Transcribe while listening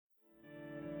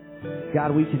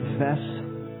God, we confess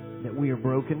that we are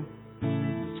broken,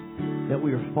 that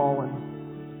we are fallen,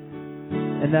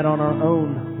 and that on our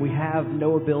own we have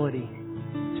no ability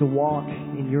to walk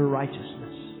in your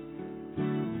righteousness.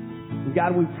 And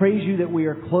God, we praise you that we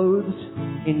are clothed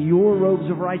in your robes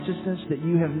of righteousness, that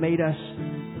you have made us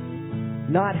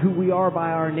not who we are by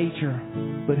our nature,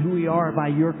 but who we are by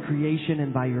your creation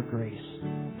and by your grace.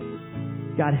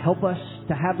 God, help us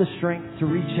to have the strength to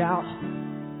reach out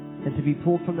and to be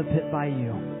pulled from the pit by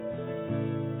you.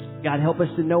 God, help us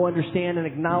to know, understand, and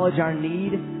acknowledge our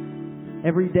need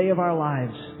every day of our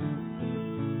lives,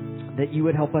 that you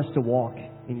would help us to walk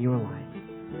in your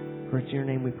light. For it's in your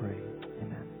name we pray.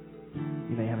 Amen.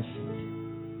 You may have a seat.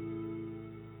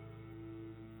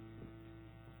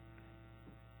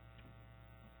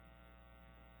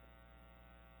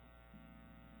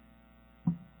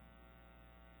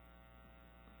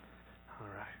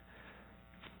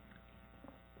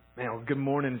 Well, good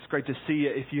morning. It's great to see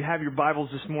you. If you have your Bibles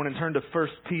this morning, turn to 1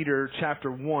 Peter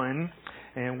chapter 1,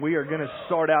 and we are going to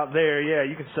start out there. Yeah,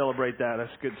 you can celebrate that.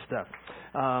 That's good stuff.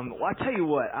 Well, I tell you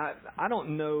what, I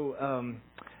don't know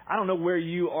where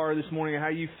you are this morning or how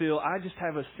you feel. I just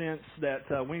have a sense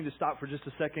that we need to stop for just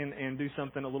a second and do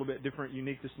something a little bit different,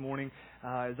 unique this morning.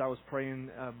 As I was praying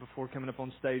before coming up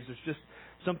on stage, there's just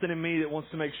something in me that wants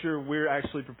to make sure we're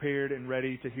actually prepared and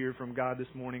ready to hear from God this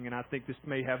morning. And I think this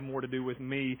may have more to do with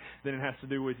me than it has to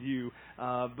do with you.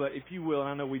 But if you will, and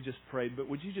I know we just prayed, but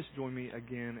would you just join me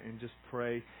again and just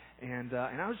pray? And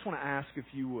I just want to ask if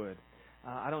you would.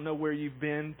 I don't know where you've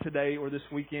been today or this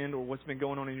weekend or what's been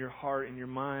going on in your heart and your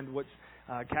mind, what's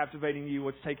captivating you,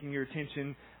 what's taking your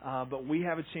attention, but we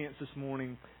have a chance this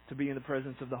morning to be in the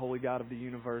presence of the Holy God of the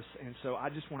universe. And so I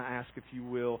just want to ask, if you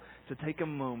will, to take a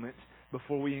moment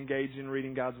before we engage in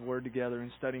reading God's Word together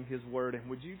and studying His Word. And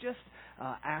would you just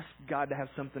ask God to have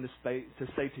something to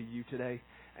say to you today?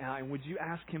 And would you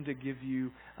ask Him to give you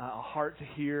a heart to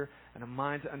hear and a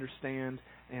mind to understand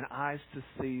and eyes to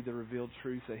see the revealed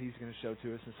truth that He's going to show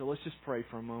to us? And so let's just pray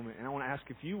for a moment. And I want to ask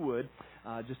if you would,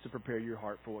 just to prepare your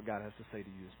heart for what God has to say to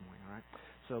you this morning, all right?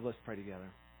 So let's pray together.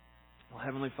 Well,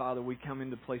 Heavenly Father, we come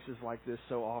into places like this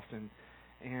so often,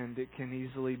 and it can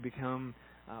easily become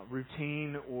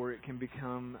routine, or it can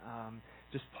become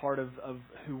just part of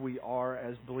who we are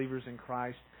as believers in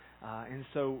Christ. And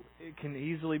so it can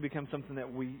easily become something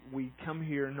that we come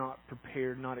here not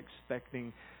prepared, not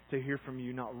expecting to hear from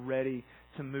you, not ready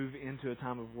to move into a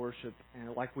time of worship,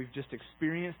 and like we've just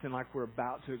experienced and like we're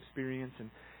about to experience. And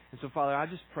so, Father, I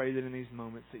just pray that in these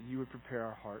moments that you would prepare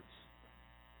our hearts.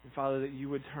 And, Father, that you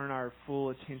would turn our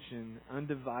full attention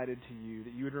undivided to you,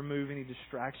 that you would remove any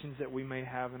distractions that we may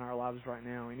have in our lives right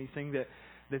now, anything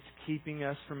that's keeping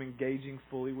us from engaging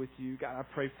fully with you. God, I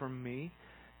pray for me,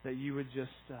 that you would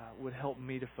just would help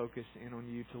me to focus in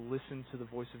on you, to listen to the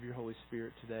voice of your Holy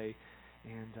Spirit today,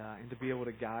 and to be able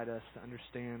to guide us to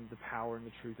understand the power and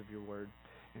the truth of your word.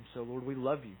 And so, Lord, we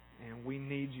love you, and we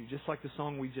need you. Just like the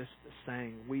song we just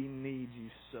sang, we need you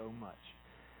so much.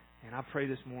 And I pray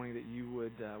this morning that you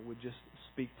would just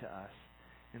speak to us,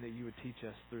 and that you would teach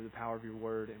us through the power of your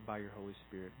word and by your Holy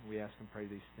Spirit. We ask and pray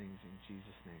these things in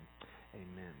Jesus' name.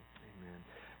 Amen. Amen.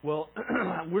 Well,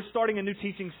 we're starting a new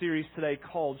teaching series today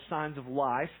called Signs of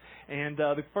Life. And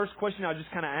the first question I'll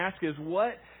just kind of ask is,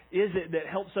 what is it that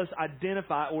helps us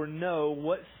identify or know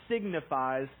what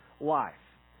signifies life?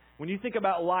 When you think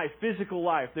about life, physical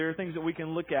life, there are things that we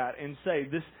can look at and say,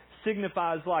 this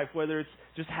signifies life, whether it's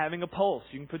just having a pulse.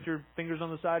 You can put your fingers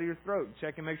on the side of your throat,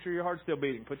 check and make sure your heart's still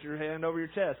beating. Put your hand over your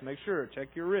chest, make sure, check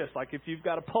your wrist. Like if you've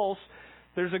got a pulse,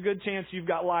 there's a good chance you've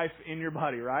got life in your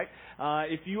body, right?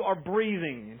 If you are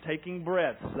breathing and taking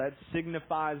breaths, that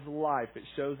signifies life. It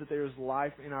shows that there is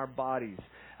life in our bodies.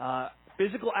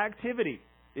 Physical activity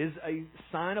is a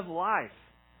sign of life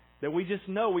that we just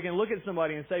know. We can look at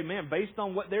somebody and say, man, based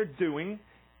on what they're doing,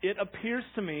 it appears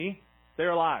to me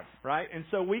they're alive, right? And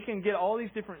so we can get all these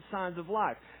different signs of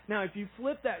life. Now, if you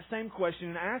flip that same question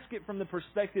and ask it from the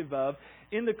perspective of,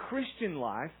 in the Christian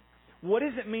life, what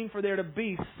does it mean for there to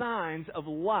be signs of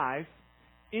life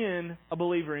in a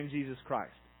believer in Jesus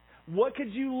Christ? What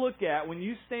could you look at when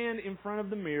you stand in front of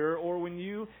the mirror, or when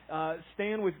you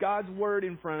stand with God's Word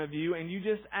in front of you and you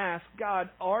just ask, God,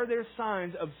 are there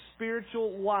signs of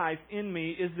spiritual life in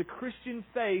me? Is the Christian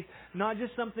faith not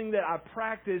just something that I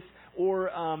practice or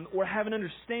have an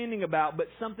understanding about, but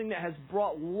something that has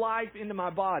brought life into my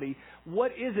body?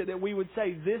 What is it that we would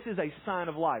say this is a sign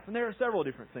of life? And there are several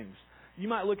different things. You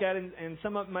might look at it and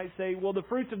some of them might say, well, the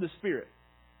fruits of the Spirit.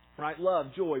 Right? Love,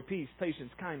 joy, peace,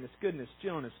 patience, kindness, goodness,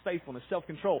 gentleness, faithfulness,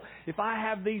 self-control. If I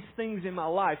have these things in my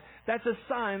life, that's a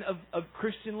sign of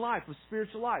Christian life, of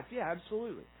spiritual life. Yeah,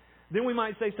 absolutely. Then we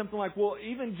might say something like, well,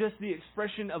 even just the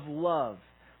expression of love,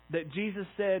 that Jesus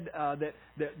said that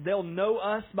they'll know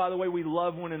us by the way we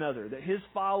love one another, that His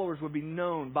followers would be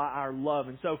known by our love.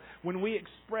 And so when we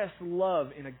express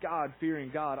love in a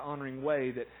God-fearing, God-honoring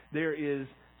way, that there is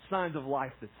signs of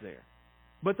life that's there.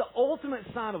 But the ultimate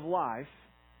sign of life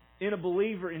in a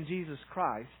believer in Jesus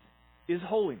Christ is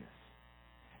holiness.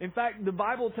 In fact, the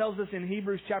Bible tells us in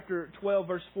Hebrews chapter 12,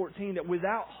 verse 14, that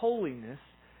without holiness,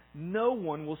 no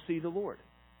one will see the Lord.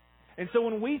 And so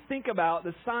when we think about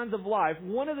the signs of life,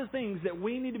 one of the things that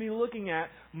we need to be looking at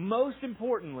most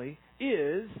importantly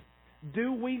is,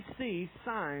 do we see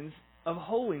signs of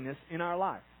holiness in our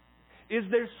life? Is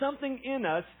there something in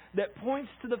us that points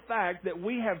to the fact that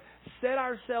we have set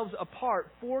ourselves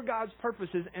apart for God's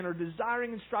purposes and are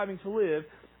desiring and striving to live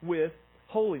with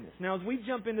holiness? Now, as we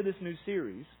jump into this new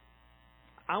series,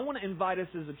 I want to invite us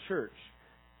as a church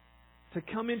to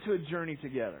come into a journey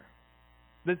together.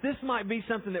 That this might be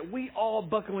something that we all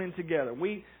buckle in together.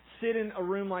 We sit in a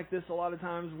room like this a lot of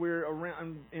times. We're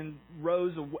around in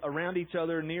rows around each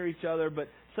other, near each other. But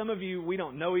some of you, we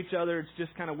don't know each other. It's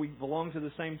just kind of we belong to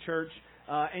the same church.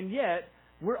 And yet,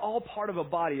 we're all part of a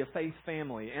body, a faith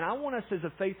family. And I want us as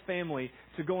a faith family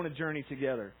to go on a journey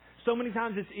together. So many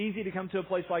times it's easy to come to a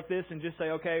place like this and just say,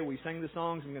 okay, we sang the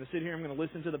songs, I'm going to sit here, I'm going to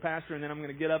listen to the pastor, and then I'm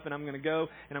going to get up and I'm going to go,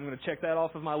 and I'm going to check that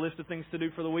off of my list of things to do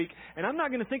for the week. And I'm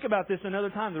not going to think about this another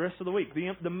time the rest of the week.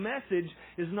 The message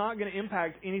is not going to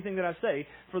impact anything that I say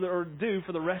or do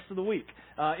for the rest of the week.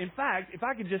 In fact, if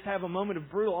I could just have a moment of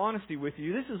brutal honesty with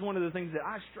you, this is one of the things that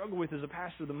I struggle with as a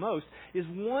pastor the most, is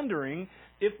wondering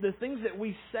if the things that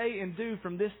we say and do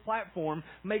from this platform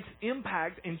makes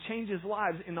impact and changes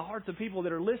lives in the hearts of people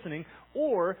that are listening,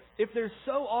 or if there's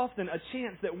so often a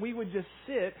chance that we would just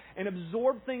sit and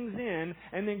absorb things in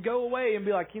and then go away and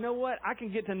be like, you know what, I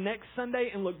can get to next Sunday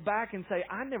and look back and say,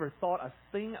 I never thought a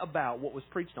thing about what was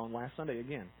preached on last Sunday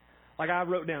again. Like I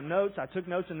wrote down notes, I took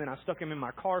notes, and then I stuck them in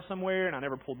my car somewhere, and I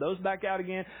never pulled those back out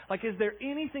again. Like, is there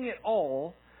anything at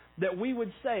all that we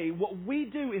would say what we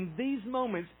do in these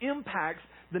moments impacts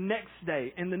the next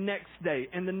day and the next day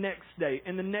and the next day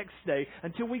and the next day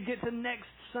until we get to next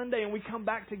Sunday and we come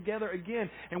back together again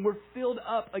and we're filled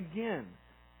up again?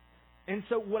 And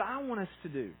so what I want us to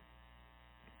do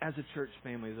as a church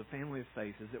family, as a family of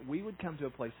faith, is that we would come to a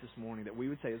place this morning that we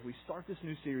would say, as we start this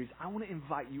new series, I want to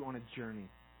invite you on a journey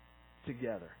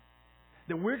together.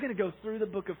 That we're going to go through the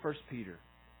book of 1 Peter.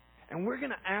 And we're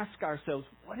going to ask ourselves,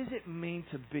 what does it mean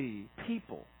to be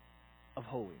people of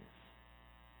holiness?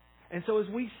 And so as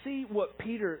we see what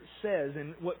Peter says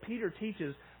and what Peter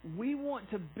teaches, we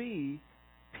want to be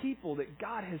people that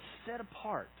God has set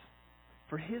apart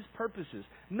for His purposes.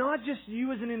 Not just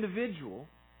you as an individual,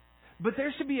 but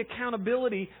there should be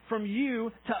accountability from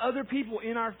you to other people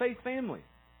in our faith family.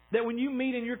 That when you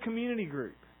meet in your community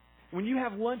group, when you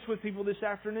have lunch with people this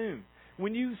afternoon,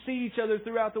 when you see each other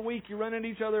throughout the week, you run into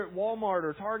each other at Walmart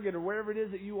or Target or wherever it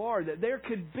is that you are, that there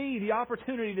could be the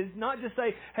opportunity to not just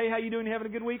say, hey, how you doing? You having a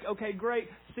good week? Okay, great.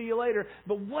 See you later.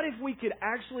 But what if we could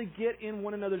actually get in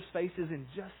one another's faces and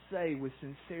just say with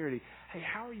sincerity, hey,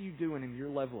 how are you doing in your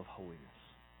level of holiness?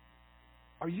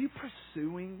 Are you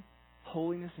pursuing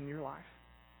holiness in your life?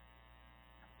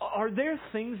 Are there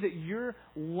things that you're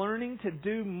learning to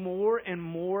do more and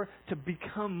more to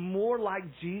become more like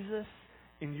Jesus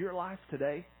in your life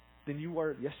today than you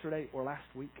were yesterday or last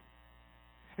week?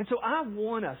 And so I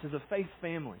want us as a faith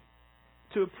family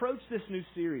to approach this new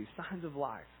series, Signs of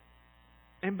Life,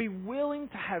 and be willing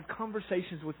to have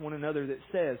conversations with one another that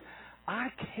says, I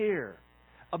care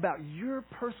about your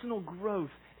personal growth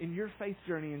in your faith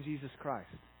journey in Jesus Christ.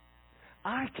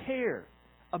 I care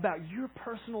about your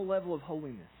personal level of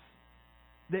holiness,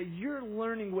 that you're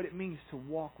learning what it means to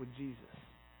walk with Jesus.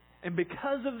 And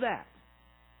because of that,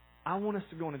 I want us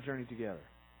to go on a journey together.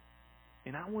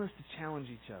 And I want us to challenge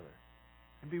each other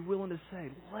and be willing to say,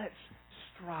 let's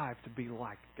strive to be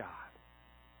like God.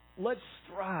 Let's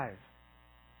strive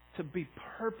to be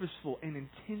purposeful and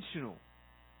intentional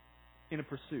in a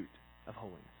pursuit of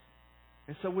holiness.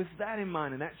 And so with that in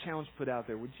mind and that challenge put out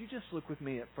there, would you just look with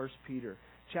me at 1 Peter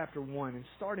chapter 1 and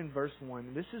start in verse 1.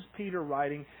 And this is Peter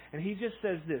writing, and he just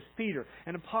says this, Peter,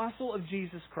 an apostle of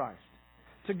Jesus Christ,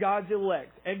 to God's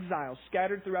elect, exiles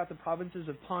scattered throughout the provinces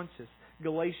of Pontus,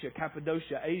 Galatia,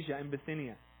 Cappadocia, Asia, and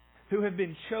Bithynia, who have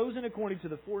been chosen according to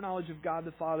the foreknowledge of God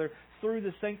the Father through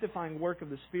the sanctifying work of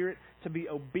the Spirit to be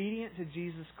obedient to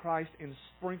Jesus Christ and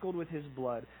sprinkled with His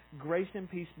blood. Grace and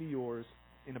peace be yours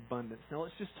in abundance. Now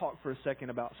let's just talk for a second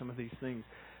about some of these things.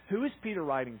 Who is Peter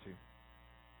writing to?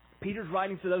 Peter's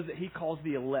writing to those that he calls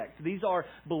the elect. These are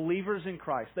believers in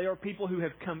Christ. They are people who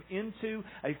have come into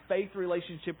a faith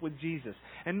relationship with Jesus.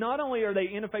 And not only are they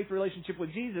in a faith relationship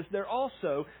with Jesus, they're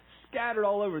also scattered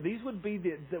all over. These would be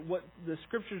what the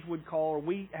Scriptures would call, or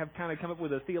we have kind of come up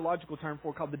with a theological term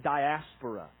for, called the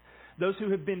diaspora. Those who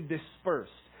have been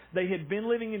dispersed. They had been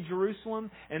living in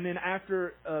Jerusalem, and then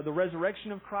after the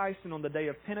resurrection of Christ and on the day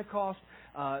of Pentecost,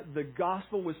 the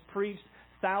gospel was preached.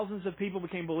 Thousands of people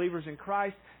became believers in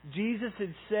Christ. Jesus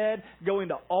had said, go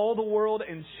into all the world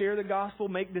and share the gospel,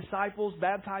 make disciples,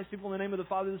 baptize people in the name of the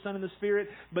Father, the Son, and the Spirit.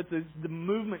 But the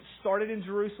movement started in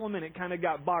Jerusalem, and it kind of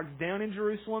got bogged down in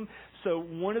Jerusalem. So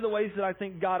one of the ways that I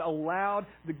think God allowed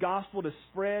the gospel to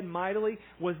spread mightily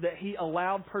was that He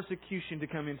allowed persecution to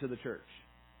come into the church.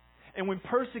 And when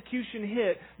persecution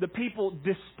hit, the people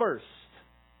dispersed.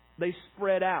 They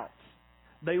spread out.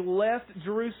 They left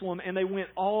Jerusalem and they went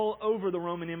all over the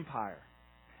Roman Empire.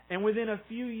 And within a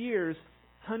few years,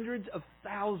 hundreds of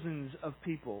thousands of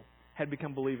people had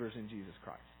become believers in Jesus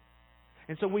Christ.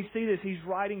 And so we see this. He's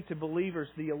writing to believers,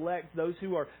 the elect, those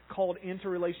who are called into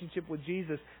relationship with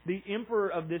Jesus. The emperor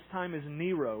of this time is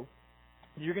Nero.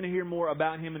 You're going to hear more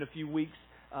about him in a few weeks.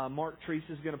 Mark Treese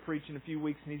is going to preach in a few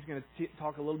weeks, and he's going to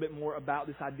talk a little bit more about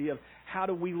this idea of how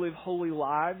do we live holy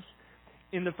lives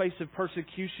in the face of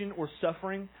persecution or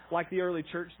suffering like the early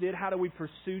church did. How do we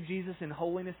pursue Jesus in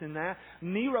holiness in that?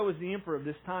 Nero is the emperor of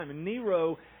this time, and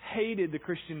Nero hated the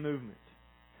Christian movement.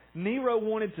 Nero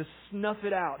wanted to snuff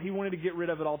it out. He wanted to get rid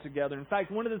of it altogether. In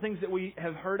fact, one of the things that we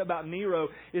have heard about Nero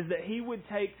is that he would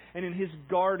take, and in his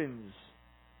gardens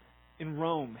in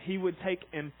Rome, he would take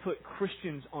and put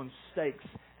Christians on stakes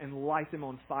and light them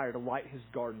on fire to light his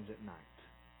gardens at night.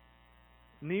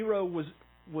 Nero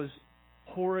was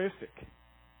horrific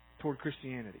toward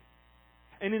Christianity.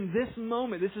 And in this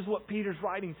moment, this is what Peter's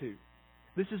writing to.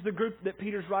 This is the group that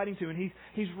Peter's writing to, and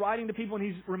he's writing to people, and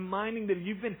he's reminding them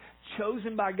you've been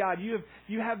chosen by God.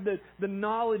 You have the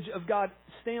knowledge of God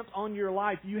stamped on your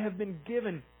life. You have been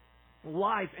given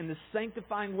life, and the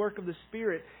sanctifying work of the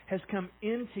Spirit has come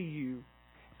into you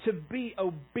to be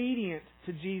obedient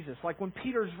to Jesus. Like when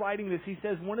Peter's writing this, he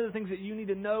says one of the things that you need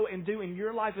to know and do in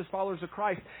your life as followers of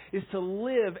Christ is to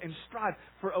live and strive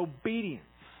for obedience.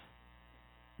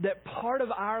 That part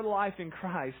of our life in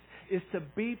Christ is to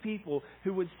be people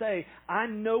who would say, I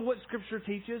know what Scripture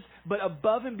teaches, but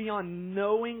above and beyond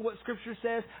knowing what Scripture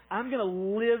says, I'm going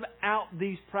to live out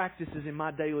these practices in my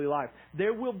daily life.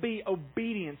 There will be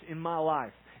obedience in my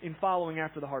life in following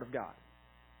after the heart of God.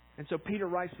 And so Peter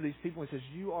writes to these people and says,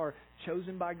 you are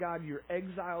chosen by God. You're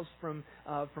exiles from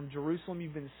Jerusalem.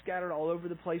 You've been scattered all over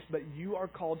the place, but you are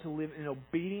called to live in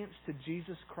obedience to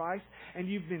Jesus Christ, and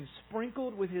you've been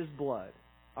sprinkled with His blood.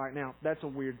 All right, now, that's a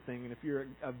weird thing, and if you're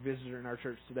a visitor in our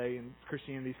church today and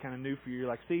Christianity is kind of new for you, you're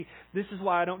like, see, this is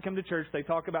why I don't come to church. They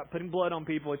talk about putting blood on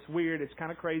people. It's weird. It's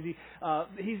kind of crazy.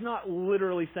 He's not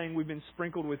literally saying we've been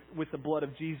sprinkled with the blood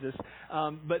of Jesus,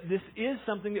 but this is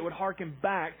something that would harken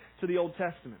back to the Old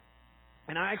Testament.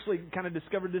 And I actually kind of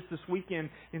discovered this weekend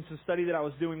in some study that I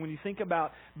was doing. When you think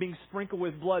about being sprinkled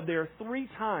with blood, there are 3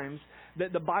 times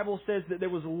that the Bible says that there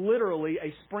was literally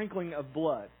a sprinkling of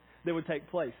blood that would take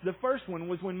place. The first one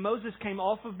was when Moses came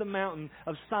off of the mountain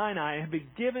of Sinai and had been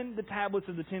given the tablets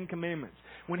of the 10 Commandments.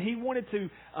 When he wanted to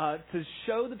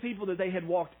show the people that they had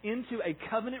walked into a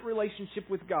covenant relationship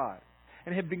with God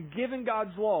and had been given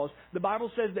God's laws, the Bible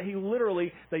says that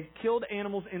they killed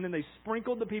animals and then they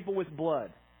sprinkled the people with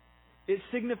blood. It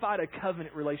signified a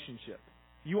covenant relationship.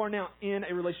 You are now in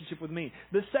a relationship with me.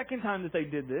 The second time that they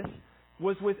did this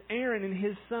was with Aaron and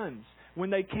his sons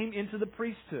when they came into the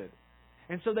priesthood.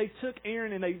 And so they took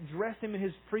Aaron and they dressed him in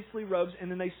his priestly robes, and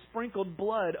then they sprinkled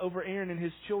blood over Aaron and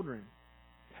his children.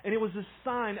 And it was a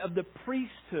sign of the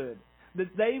priesthood,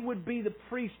 that they would be the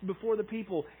priest before the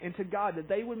people and to God, that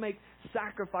they would make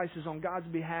sacrifices on God's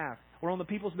behalf or on the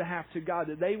people's behalf to God,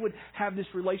 that they would have this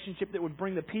relationship that would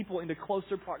bring the people into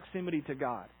closer proximity to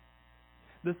God.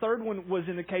 The third one was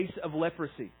in the case of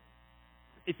leprosy.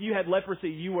 If you had leprosy,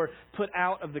 you were put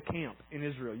out of the camp in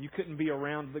Israel. You couldn't be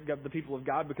around the people of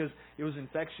God because it was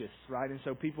infectious, right? And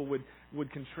so people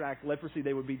would contract leprosy.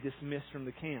 They would be dismissed from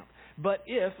the camp. But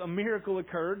if a miracle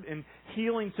occurred and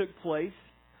healing took place,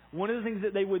 one of the things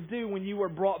that they would do when you were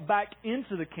brought back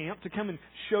into the camp to come and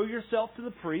show yourself to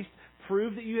the priest,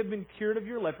 prove that you had been cured of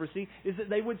your leprosy, is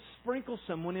that they would sprinkle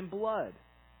someone in blood.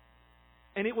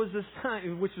 And it was a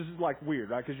sign, which is like weird,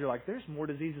 right? Because you're like, there's more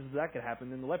diseases that could happen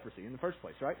than the leprosy in the first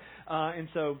place, right? And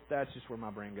so that's just where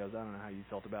my brain goes. I don't know how you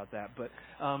felt about that,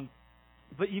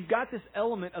 but you've got this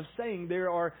element of saying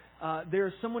there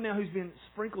is someone now who's been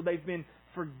sprinkled, they've been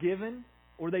forgiven,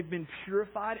 or they've been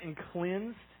purified and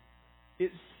cleansed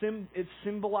it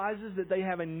symbolizes that they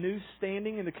have a new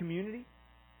standing in the community.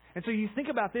 And so you think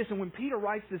about this, and when Peter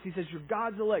writes this, he says, you're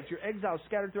God's elect, you're exiles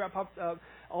scattered throughout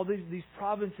all these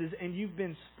provinces, and you've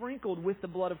been sprinkled with the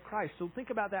blood of Christ. So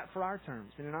think about that for our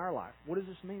terms and in our life. What does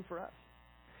this mean for us?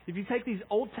 If you take these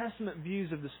Old Testament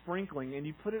views of the sprinkling and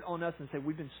you put it on us and say,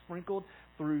 we've been sprinkled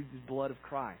through the blood of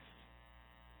Christ.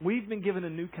 We've been given a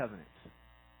new covenant.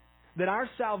 That our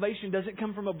salvation doesn't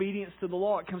come from obedience to the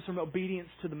law, it comes from obedience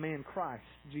to the man Christ,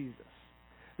 Jesus.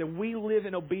 That we live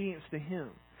in obedience to Him.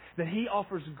 That He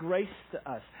offers grace to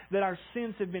us. That our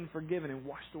sins have been forgiven and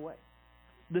washed away.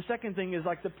 The second thing is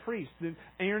like the priest.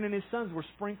 Aaron and his sons were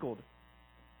sprinkled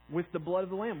with the blood of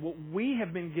the Lamb. Well, we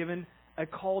have been given a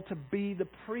call to be the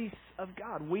priests of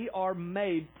God. We are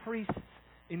made priests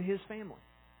in His family.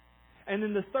 And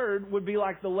then the third would be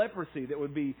like the leprosy that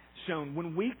would be shown.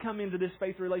 When we come into this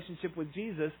faith relationship with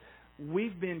Jesus,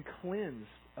 we've been cleansed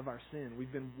of our sin.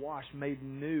 We've been washed, made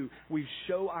new. We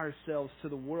show ourselves to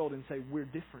the world and say, we're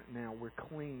different now. We're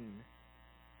clean.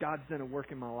 God's done a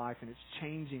work in my life and it's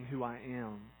changing who I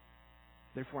am.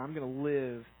 Therefore, I'm going to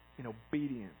live in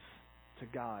obedience to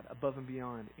God above and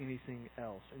beyond anything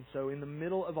else. And so in the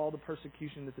middle of all the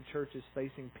persecution that the church is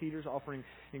facing, Peter's offering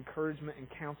encouragement and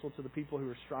counsel to the people who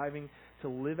are striving to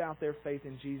live out their faith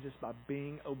in Jesus by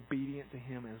being obedient to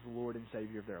Him as Lord and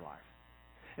Savior of their life.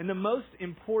 And the most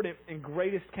important and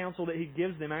greatest counsel that he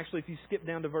gives them, actually, if you skip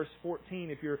down to verse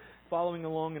 14, if you're following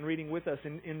along and reading with us,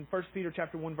 in 1 Peter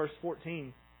chapter 1, verse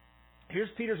 14, here's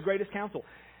Peter's greatest counsel.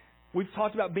 We've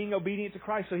talked about being obedient to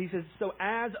Christ. So he says, so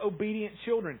as obedient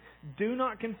children, do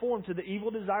not conform to the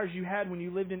evil desires you had when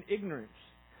you lived in ignorance.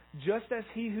 Just as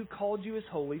He who called you is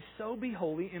holy, so be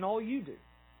holy in all you do.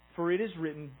 For it is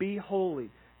written, be holy,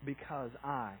 because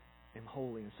I am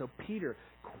holy. And so Peter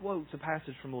quotes a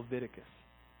passage from Leviticus.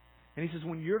 And he says,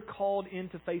 when you're called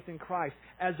into faith in Christ,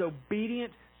 as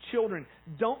obedient children,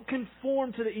 don't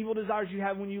conform to the evil desires you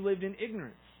had when you lived in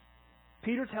ignorance.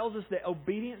 Peter tells us that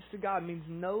obedience to God means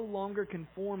no longer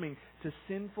conforming to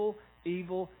sinful,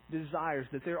 evil desires.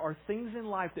 That there are things in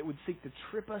life that would seek to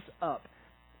trip us up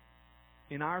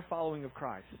in our following of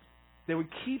Christ. That would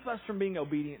keep us from being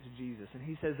obedient to Jesus. And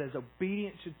he says, as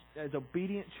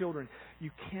obedient children,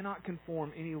 you cannot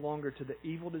conform any longer to the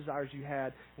evil desires you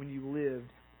had when you lived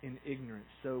in ignorance.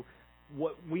 So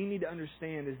what we need to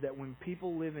understand is that when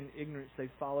people live in ignorance, they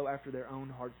follow after their own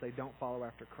hearts. They don't follow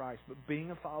after Christ. But being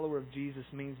a follower of Jesus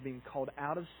means being called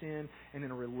out of sin and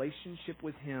in a relationship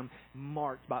with Him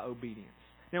marked by obedience.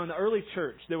 Now, in the early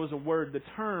church, there was a word, the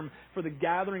term for the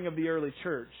gathering of the early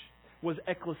church was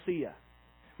ecclesia.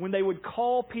 When they would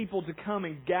call people to come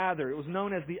and gather, it was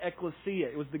known as the ecclesia.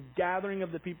 It was the gathering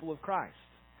of the people of Christ.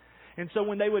 And so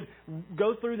when they would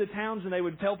go through the towns and they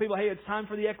would tell people, hey, it's time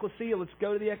for the ecclesia, let's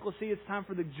go to the ecclesia, it's time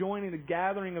for the joining, the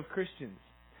gathering of Christians.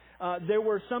 There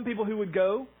were some people who would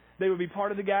go, they would be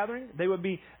part of the gathering, they would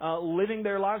be living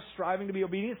their lives striving to be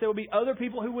obedient. There would be other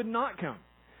people who would not come,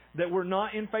 that were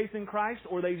not in faith in Christ,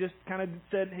 or they just kind of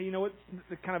said, hey, you know what,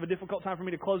 it's kind of a difficult time for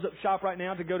me to close up shop right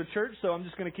now to go to church, so I'm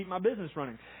just going to keep my business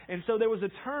running. And so there was a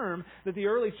term that the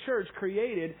early church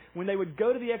created when they would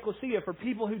go to the ecclesia for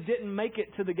people who didn't make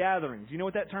it to the gatherings. You know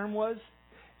what that term was?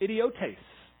 Idiotes.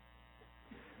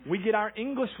 We get our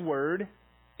English word,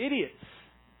 idiots,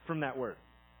 from that word.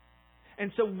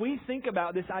 And so we think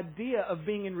about this idea of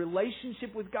being in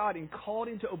relationship with God and called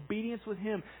into obedience with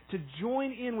Him to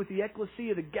join in with the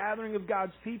ecclesia, the gathering of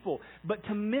God's people. But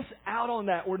to miss out on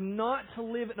that or not to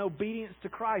live in obedience to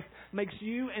Christ makes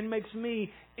you and makes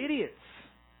me idiots.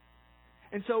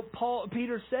 And so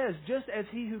Peter says, just as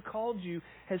He who called you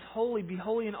has holy, be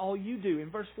holy in all you do.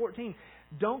 In verse 14,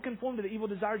 don't conform to the evil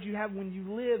desires you have when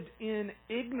you lived in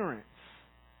ignorance.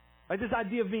 Like this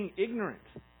idea of being ignorant,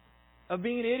 of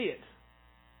being an idiot.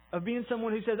 Of being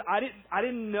someone who says, I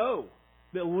didn't know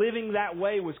that living that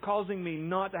way was causing me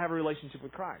not to have a relationship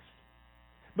with Christ.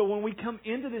 But when we come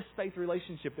into this faith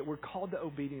relationship that we're called to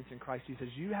obedience in Christ, He says,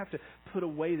 you have to put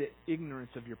away the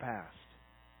ignorance of your past.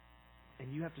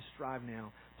 And you have to strive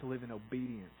now to live in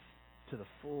obedience to the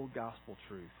full gospel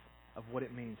truth of what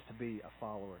it means to be a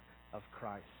follower of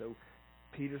Christ. So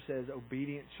Peter says,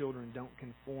 obedient children don't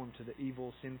conform to the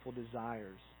evil, sinful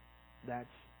desires. That's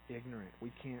ignorant.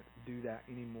 We can't do that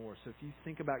anymore. So if you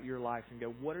think about your life and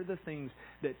go, what are the things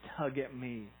that tug at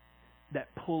me, that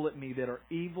pull at me, that are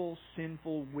evil,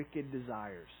 sinful, wicked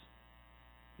desires?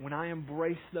 When I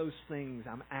embrace those things,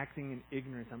 I'm acting in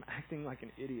ignorance. I'm acting like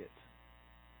an idiot.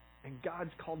 And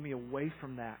God's called me away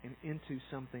from that and into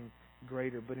something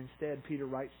greater. But instead, Peter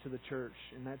writes to the church,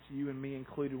 and that's you and me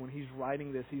included. When he's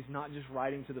writing this, he's not just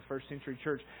writing to the first century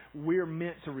church. We're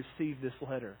meant to receive this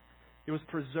letter. It was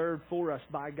preserved for us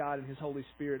by God and His Holy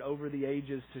Spirit over the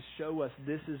ages to show us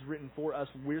this is written for us.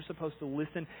 We're supposed to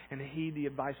listen and heed the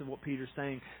advice of what Peter's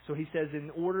saying. So he says, in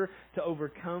order to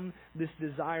overcome this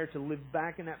desire to live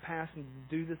back in that past and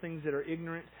do the things that are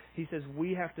ignorant, he says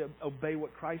we have to obey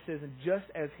what Christ says. And just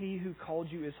as He who called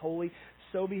you is holy,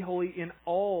 so be holy in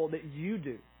all that you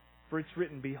do. For it's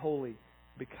written, be holy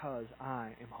because I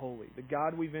am holy. The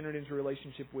God we've entered into a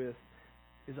relationship with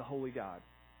is a holy God.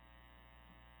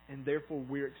 And therefore,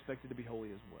 we're expected to be holy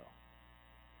as well.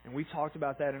 And we talked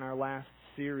about that in our last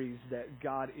series, that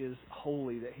God is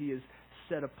holy, that He is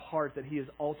set apart, that He is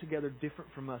altogether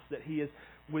different from us, that He is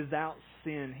without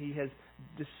sin. He has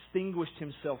distinguished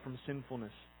Himself from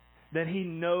sinfulness, that He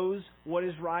knows what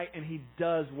is right and He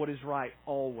does what is right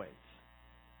always.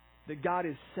 That God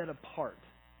is set apart.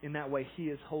 In that way, He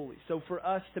is holy. So for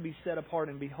us to be set apart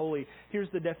and be holy, here's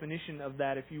the definition of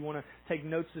that. If you want to take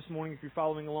notes this morning, if you're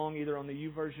following along either on the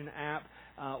YouVersion app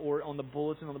or on the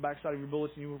bulletin, on the backside of your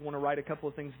bulletin, you want to write a couple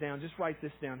of things down, just write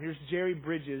this down. Here's Jerry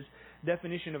Bridges'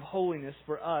 definition of holiness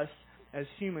for us as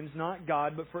humans, not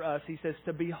God, but for us. He says,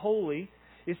 to be holy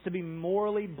is to be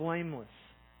morally blameless.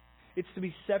 It's to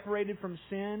be separated from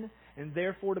sin and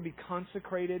therefore to be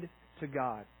consecrated to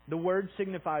God. The word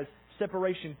signifies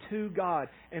separation to God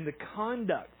and the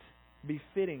conduct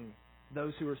befitting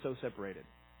those who are so separated.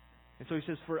 And so he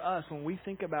says for us, when we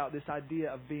think about this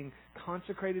idea of being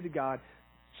consecrated to God,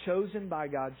 chosen by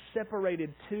God,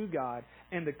 separated to God,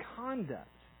 and the conduct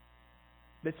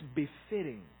that's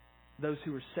befitting those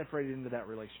who are separated into that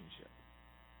relationship.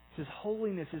 He says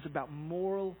holiness is about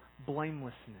moral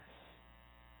blamelessness.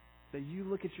 That you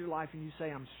look at your life and you say,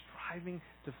 I'm striving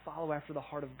to follow after the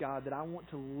heart of God, that I want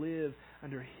to live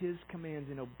under His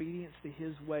commands in obedience to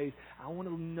His ways. I want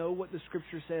to know what the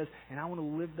Scripture says, and I want to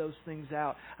live those things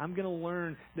out. I'm going to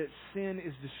learn that sin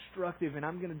is destructive, and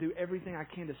I'm going to do everything I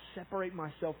can to separate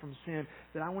myself from sin,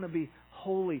 that I want to be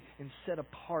holy and set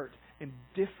apart and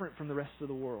different from the rest of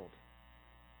the world.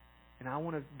 And I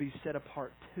want to be set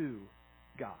apart to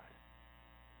God.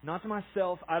 Not to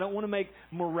myself. I don't want to make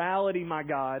morality my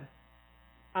God.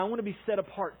 I want to be set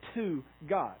apart to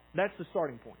God. That's the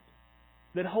starting point.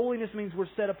 That holiness means we're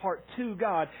set apart to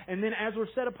God. And then as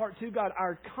we're set apart to God,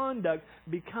 our conduct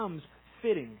becomes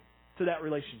fitting to that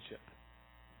relationship.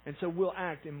 And so we'll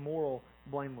act in moral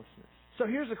blamelessness. So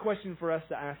here's a question for us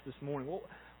to ask this morning. Well,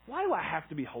 why do I have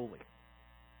to be holy?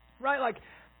 Right? Like,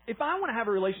 if I want to have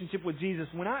a relationship with Jesus,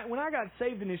 when I got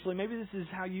saved initially, maybe this is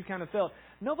how you kind of felt.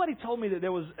 Nobody told me that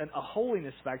there was a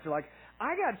holiness factor. Like,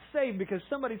 I got saved because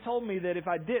somebody told me that if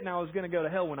I didn't, I was going to go to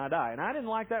hell when I die. And I didn't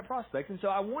like that prospect. And so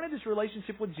I wanted this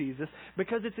relationship with Jesus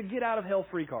because it's a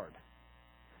get-out-of-hell-free card.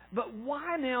 But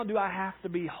why now do I have to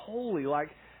be holy? Like,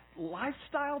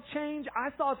 lifestyle change? I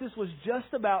thought this was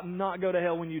just about not go to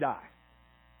hell when you die.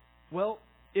 Well,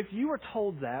 if you were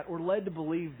told that or led to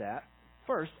believe that,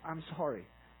 first, I'm sorry.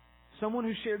 Someone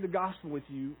who shared the gospel with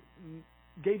you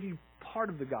gave you part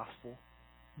of the gospel,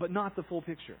 but not the full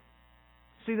picture.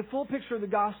 See, the full picture of the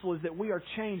gospel is that we are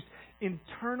changed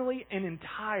internally and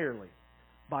entirely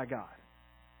by God.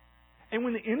 And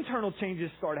when the internal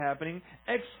changes start happening,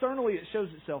 externally it shows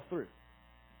itself through.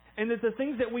 And that the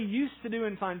things that we used to do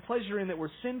and find pleasure in that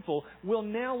were sinful, we'll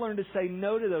now learn to say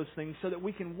no to those things so that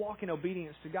we can walk in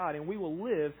obedience to God and we will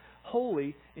live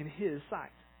holy in His sight.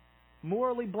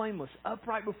 Morally blameless,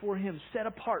 upright before Him, set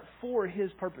apart for His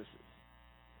purposes.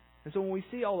 And so when we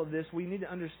see all of this, we need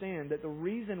to understand that the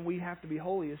reason we have to be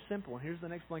holy is simple. And here's the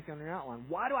next blank on your outline.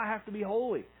 Why do I have to be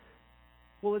holy?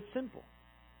 Well, it's simple.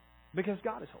 Because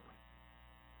God is holy.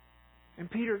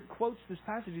 And Peter quotes this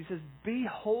passage. He says, be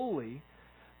holy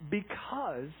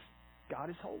because God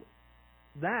is holy.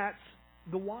 That's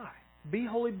the why. Be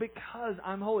holy because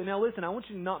I'm holy. Now listen, I want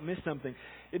you to not miss something.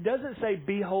 It doesn't say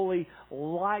be holy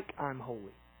like I'm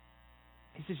holy.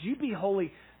 He says you be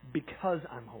holy because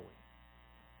I'm holy.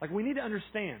 Like, we need to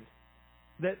understand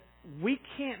that we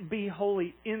can't be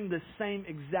holy in the same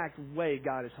exact way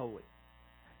God is holy.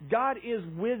 God is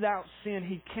without sin.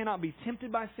 He cannot be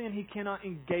tempted by sin. He cannot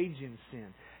engage in sin.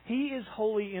 He is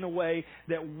holy in a way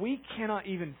that we cannot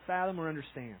even fathom or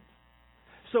understand.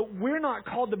 So we're not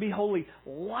called to be holy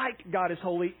like God is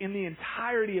holy in the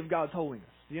entirety of God's holiness.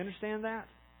 Do you understand that?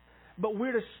 But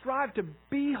we're to strive to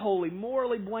be holy,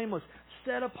 morally blameless,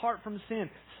 set apart from sin,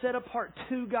 set apart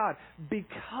to God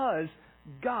because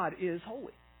God is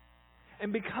holy.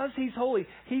 And because He's holy,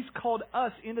 He's called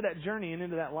us into that journey and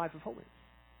into that life of holiness.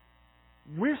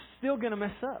 We're still going to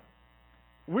mess up.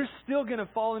 We're still going to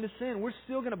fall into sin. We're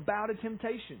still going to bow to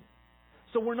temptation.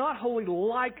 So we're not holy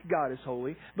like God is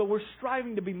holy, but we're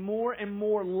striving to be more and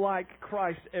more like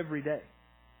Christ every day.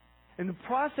 And the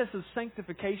process of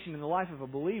sanctification in the life of a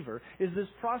believer is this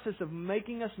process of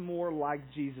making us more like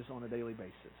Jesus on a daily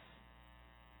basis.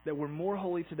 That we're more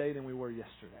holy today than we were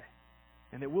yesterday.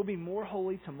 And that we'll be more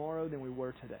holy tomorrow than we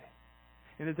were today.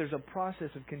 And that there's a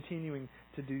process of continuing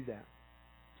to do that.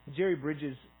 Jerry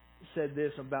Bridges said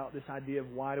this about this idea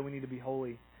of why do we need to be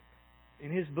holy. In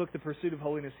his book, The Pursuit of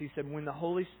Holiness, he said, when the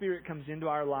Holy Spirit comes into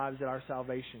our lives at our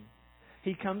salvation,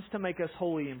 He comes to make us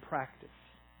holy in practice.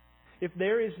 If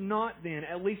there is not then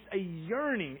at least a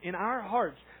yearning in our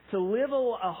hearts to live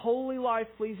a holy life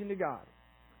pleasing to God,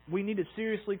 we need to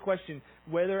seriously question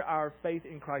whether our faith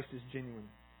in Christ is genuine.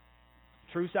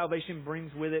 True salvation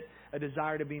brings with it a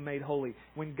desire to be made holy.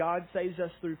 When God saves us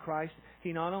through Christ,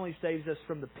 He not only saves us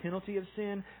from the penalty of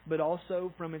sin, but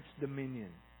also from its dominion.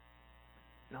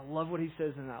 And I love what he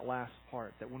says in that last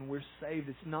part, that when we're saved,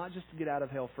 it's not just to get out of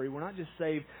hell free. We're not just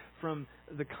saved from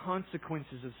the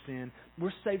consequences of sin.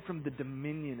 We're saved from the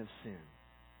dominion of sin.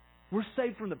 We're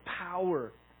saved from the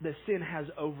power that sin has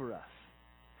over us.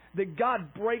 That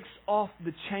God breaks off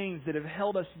the chains that have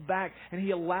held us back, and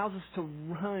He allows us to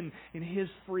run in His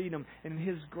freedom and in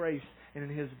His grace and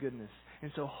in His goodness.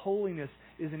 And so holiness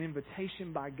is an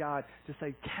invitation by God to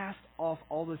say, cast off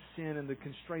all the sin and the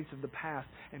constraints of the past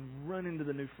and run into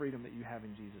the new freedom that you have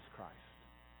in Jesus Christ.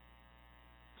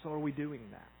 So are we doing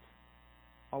that?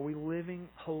 Are we living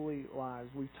holy lives?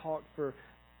 We've talked for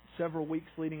several weeks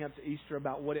leading up to Easter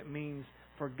about what it means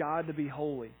for God to be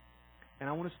holy. And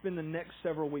I want to spend the next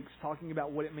several weeks talking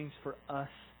about what it means for us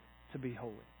to be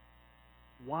holy.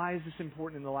 Why is this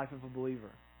important in the life of a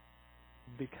believer?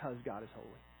 Because God is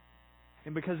holy.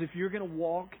 And because if you're going to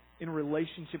walk in a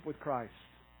relationship with Christ,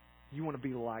 you want to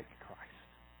be like Christ.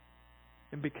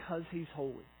 And because He's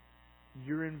holy,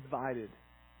 you're invited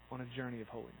on a journey of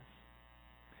holiness.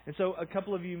 And so a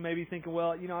couple of you may be thinking,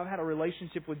 well, I've had a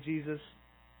relationship with Jesus,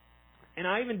 and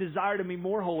I even desire to be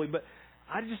more holy, but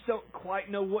I just don't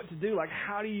quite know what to do. Like,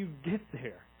 how do you get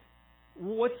there?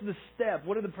 What's the step?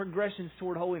 What are the progressions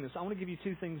toward holiness? I want to give you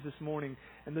two things this morning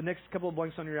and the next couple of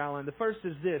blanks on your outline. The first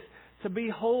is this. To be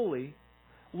holy,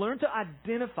 learn to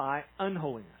identify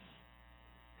unholiness.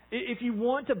 If you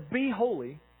want to be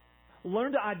holy,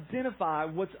 learn to identify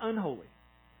what's unholy.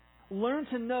 Learn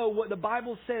to know what the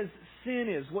Bible says sin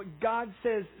is, what God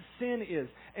says sin is,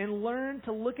 and learn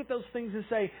to look at those things and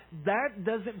say, that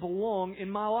doesn't belong in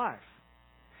my life.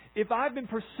 If I've been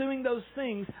pursuing those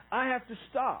things, I have to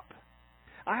stop.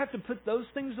 I have to put those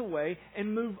things away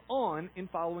and move on in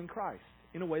following Christ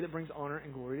in a way that brings honor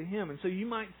and glory to Him. And so you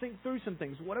might think through some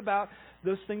things. What about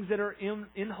those things that are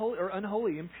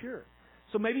unholy, impure?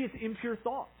 So maybe it's impure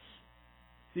thoughts.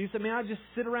 So you say, man, I just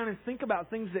sit around and think about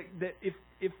things that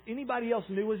if anybody else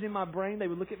knew was in my brain, they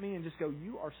would look at me and just go,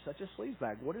 you are such a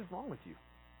sleazebag. What is wrong with you?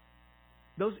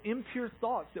 Those impure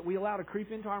thoughts that we allow to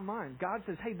creep into our mind. God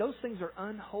says, hey, those things are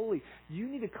unholy. You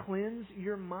need to cleanse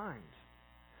your mind.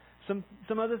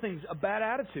 Some other things, a bad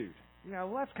attitude.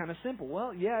 Well, that's kind of simple.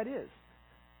 Well, yeah, it is.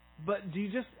 But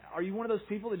are you one of those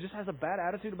people that just has a bad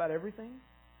attitude about everything?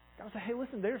 God will say, hey,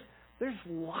 listen, there's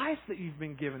life that you've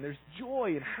been given. There's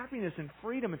joy and happiness and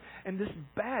freedom and this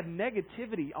bad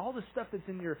negativity, all the stuff that's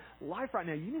in your life right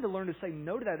now. You need to learn to say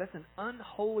no to that. That's an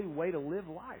unholy way to live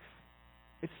life.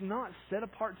 It's not set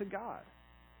apart to God.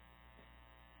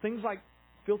 Things like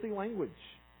filthy language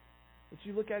that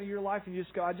you look at in your life and you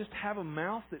just go, I just have a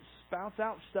mouth that spouts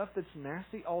out stuff that's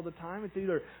nasty all the time. It's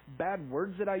either bad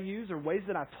words that I use or ways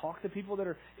that I talk to people that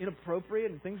are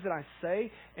inappropriate and things that I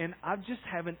say, and I just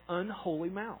have an unholy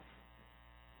mouth.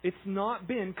 It's not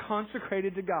been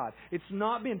consecrated to God. It's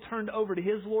not been turned over to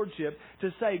His Lordship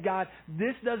to say, God,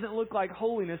 this doesn't look like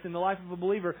holiness in the life of a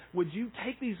believer. Would you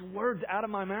take these words out of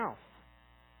my mouth?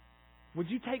 Would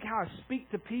you take how I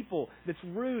speak to people that's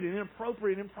rude and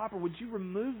inappropriate and improper? Would you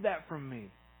remove that from me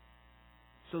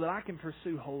so that I can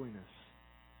pursue holiness,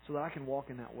 so that I can walk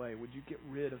in that way? Would you get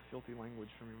rid of filthy language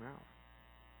from your mouth?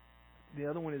 The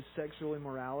other one is sexual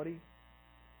immorality,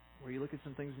 where you look at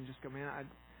some things and just go, man,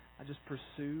 I just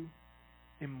pursue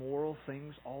immoral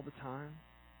things all the time.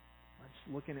 I'm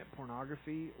just looking at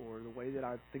pornography or the way that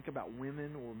I think about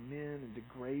women or men and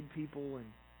degrade people and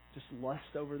just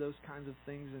lust over those kinds of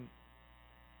things. And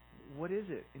what is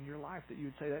it in your life that you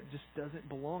would say that just doesn't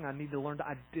belong? I need to learn to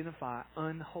identify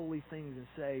unholy things and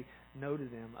say no to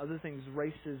them. Other things,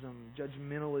 racism,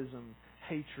 judgmentalism,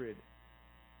 hatred.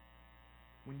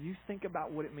 When you think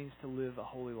about what it means to live a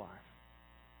holy life,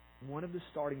 one of the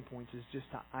starting points is just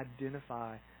to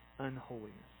identify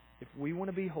unholiness. If we want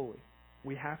to be holy,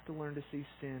 we have to learn to see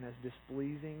sin as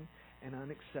displeasing and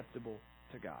unacceptable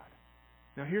to God.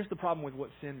 Now here's the problem with what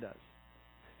sin does.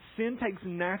 Sin takes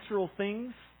natural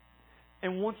things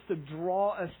and wants to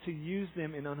draw us to use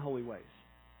them in unholy ways.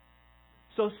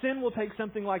 So sin will take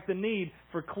something like the need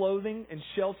for clothing and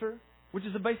shelter, which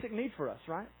is a basic need for us,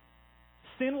 right?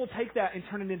 Sin will take that and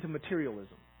turn it into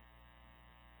materialism.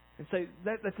 And say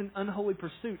that's an unholy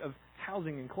pursuit of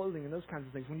housing and clothing and those kinds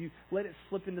of things when you let it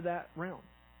slip into that realm.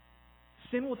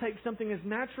 Sin will take something as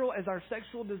natural as our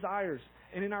sexual desires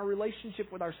and in our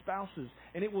relationship with our spouses,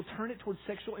 and it will turn it towards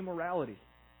sexual immorality.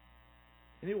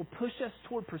 And it will push us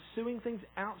toward pursuing things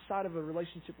outside of a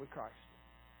relationship with Christ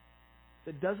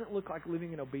that doesn't look like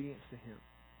living in obedience to Him.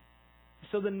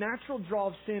 So the natural draw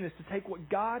of sin is to take what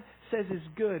God says is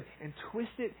good and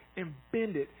twist it and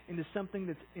bend it into something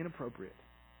that's inappropriate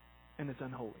and that's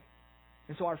unholy.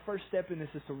 And so our first step in this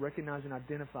is to recognize and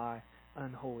identify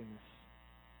unholiness.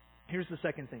 Here's the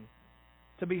second thing.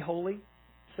 To be holy,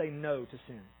 say no to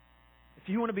sin. If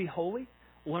you want to be holy,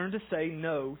 learn to say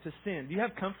no to sin. Do you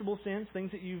have comfortable sins,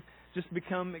 things that you've just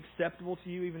become acceptable to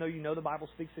you, even though you know the Bible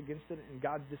speaks against it and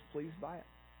God's displeased by it?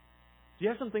 Do you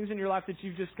have some things in your life that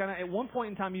you've just kind of, at one point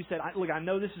in time you said, look, I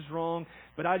know this is wrong,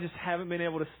 but I just haven't been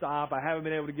able to stop. I haven't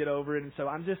been able to get over it, and so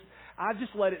I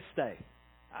just let it stay.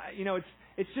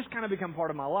 It's just kind of become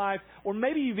part of my life. Or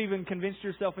maybe you've even convinced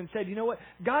yourself and said, you know what,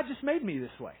 God just made me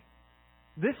this way.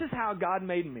 This is how God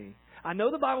made me. I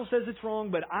know the Bible says it's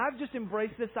wrong, but I've just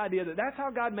embraced this idea that that's how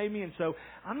God made me, and so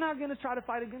I'm not going to try to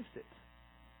fight against it.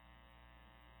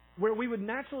 Where we would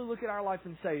naturally look at our life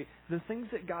and say, the things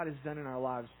that God has done in our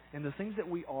lives and the things that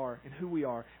we are and who we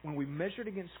are, when we measure it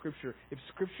against Scripture, if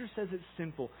Scripture says it's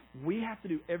sinful, we have to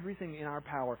do everything in our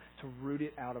power to root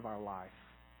it out of our life,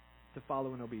 to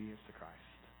follow in obedience to Christ.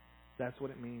 That's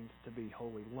what it means to be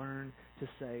holy. Learn to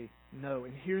say no.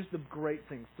 And here's the great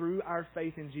thing. Through our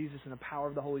faith in Jesus and the power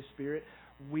of the Holy Spirit,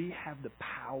 we have the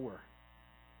power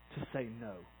to say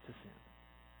no to sin.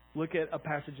 Look at a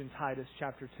passage in Titus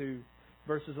chapter 2,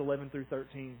 verses 11 through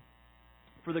 13.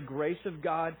 For the grace of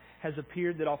God has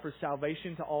appeared that offers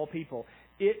salvation to all people.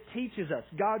 It teaches us,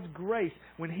 God's grace,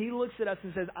 when He looks at us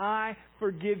and says, I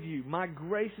forgive you, my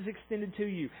grace is extended to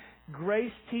you.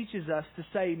 Grace teaches us to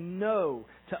say no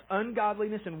to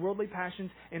ungodliness and worldly passions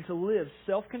and to live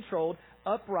self-controlled,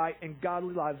 upright, and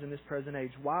godly lives in this present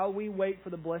age while we wait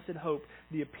for the blessed hope,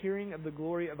 the appearing of the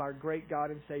glory of our great God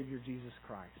and Savior, Jesus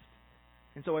Christ.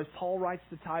 And so as Paul writes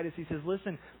to Titus, he says,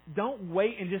 listen, don't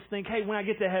wait and just think, hey, when I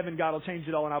get to heaven, God will change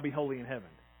it all and I'll be holy in heaven.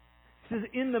 He says,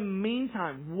 in the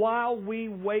meantime, while we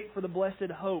wait for the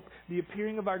blessed hope, the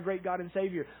appearing of our great God and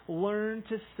Savior, learn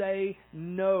to say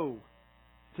no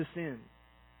to sin.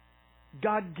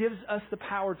 God gives us the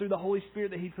power through the Holy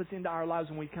Spirit that He puts into our lives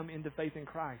when we come into faith in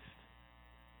Christ.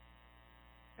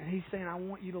 And He's saying, I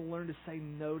want you to learn to say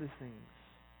no to things.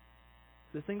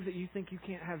 The things that you think you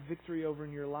can't have victory over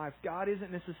in your life. God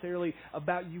isn't necessarily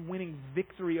about you winning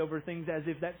victory over things as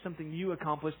if that's something you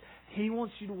accomplished. He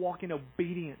wants you to walk in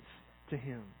obedience to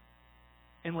Him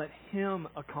and let Him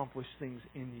accomplish things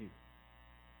in you.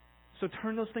 So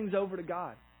turn those things over to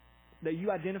God that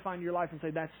you identify in your life and say,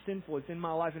 that's sinful, it's in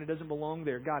my life and it doesn't belong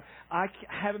there. God, I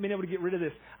haven't been able to get rid of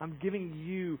this. I'm giving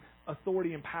you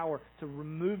authority and power to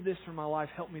remove this from my life.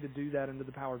 Help me to do that under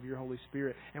the power of your Holy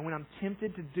Spirit. And when I'm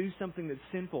tempted to do something that's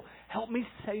sinful, help me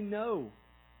say no.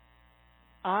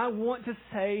 I want to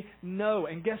say no.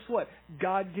 And guess what?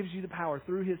 God gives you the power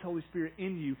through His Holy Spirit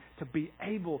in you to be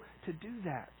able to do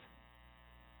that.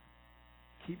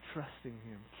 Keep trusting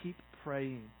Him. Keep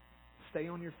praying. Stay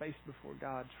on your face before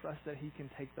God. Trust that He can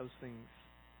take those things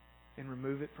and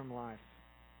remove it from life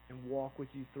and walk with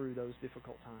you through those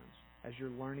difficult times as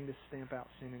you're learning to stamp out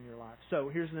sin in your life. So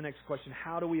here's the next question.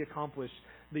 How do we accomplish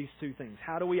these two things?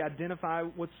 How do we identify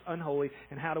what's unholy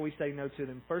and how do we say no to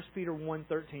them? 1 Peter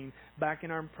 1:13, back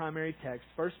in our primary text,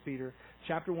 1 Peter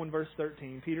chapter 1 verse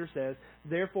 13, Peter says,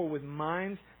 therefore with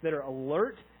minds that are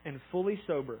alert and fully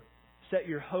sober, set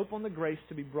your hope on the grace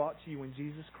to be brought to you when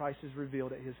Jesus Christ is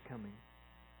revealed at His coming.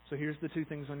 So here's the two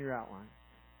things on your outline.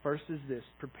 First is this,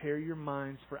 prepare your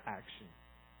minds for action.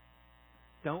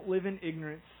 Don't live in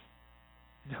ignorance.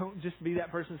 Don't just be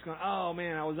that person that's going, oh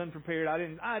man, I was unprepared.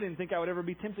 I didn't think I would ever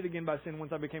be tempted again by sin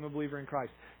once I became a believer in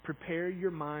Christ. Prepare your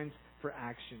minds for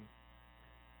action.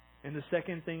 And the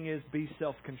second thing is be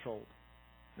self-controlled.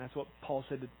 And that's what Paul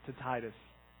said to Titus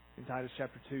in Titus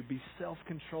chapter 2. Be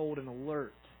self-controlled and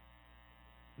alert.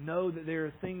 Know that there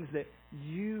are things that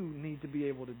you need to be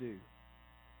able to do.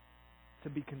 To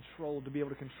be controlled, to be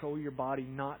able to control your body,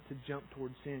 not to jump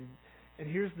towards sin. And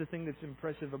here's the thing that's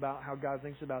impressive about how God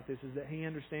thinks about this is that He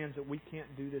understands that we can't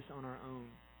do this on our own.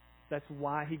 That's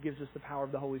why He gives us the power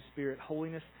of the Holy Spirit.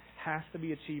 Holiness has to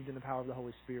be achieved in the power of the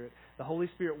Holy Spirit. The Holy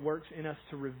Spirit works in us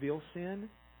to reveal sin.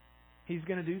 He's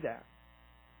going to do that.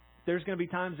 There's going to be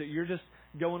times that you're just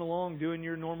going along doing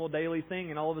your normal daily thing,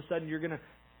 and all of a sudden you're going to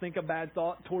think a bad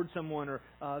thought towards someone, or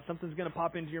something's going to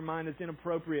pop into your mind that's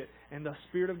inappropriate, and the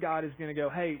Spirit of God is going to go,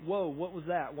 hey, whoa, what was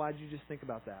that? Why'd you just think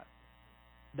about that?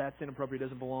 That's inappropriate. It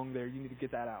doesn't belong there. You need to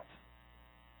get that out.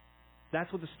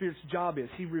 That's what the Spirit's job is.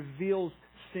 He reveals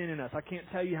sin in us. I can't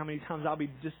tell you how many times I'll be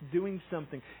just doing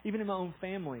something, even in my own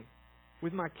family,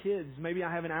 with my kids. Maybe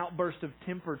I have an outburst of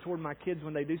temper toward my kids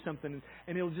when they do something,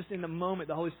 and it'll just, in the moment,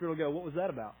 the Holy Spirit will go, what was that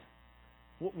about?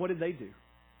 What did they do?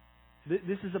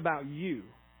 This is about you.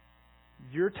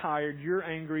 You're tired, you're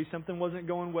angry, something wasn't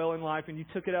going well in life, and you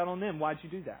took it out on them. Why'd you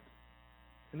do that?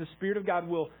 And the Spirit of God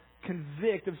will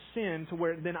convict of sin to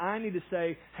where then I need to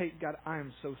say, hey, God, I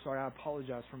am so sorry. I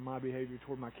apologize for my behavior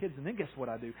toward my kids. And then guess what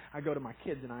I do? I go to my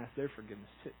kids and I ask their forgiveness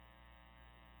too.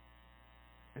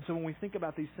 And so when we think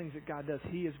about these things that God does,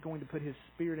 He is going to put His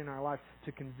Spirit in our life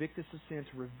to convict us of sin,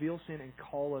 to reveal sin, and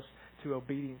call us to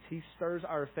obedience. He stirs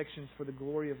our affections for the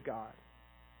glory of God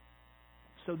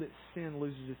so that sin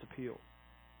loses its appeal.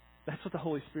 That's what the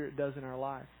Holy Spirit does in our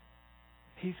life.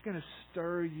 He's going to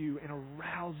stir you and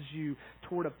arouse you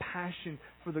toward a passion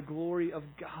for the glory of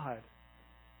God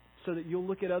so that you'll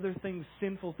look at other things,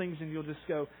 sinful things, and you'll just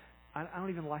go, I don't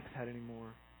even like that anymore.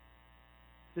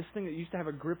 This thing that used to have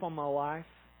a grip on my life,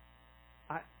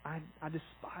 I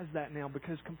despise that now,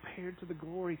 because compared to the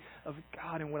glory of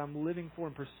God and what I'm living for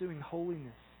and pursuing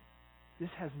holiness, this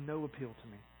has no appeal to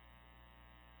me.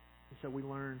 And so we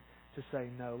learn to say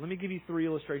no. Let me give you 3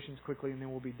 illustrations quickly and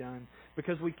then we'll be done.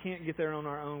 Because we can't get there on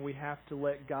our own, we have to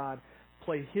let God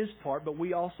play His part, but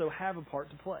we also have a part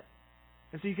to play.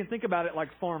 And so you can think about it like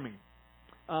farming.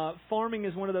 Farming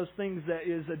is one of those things that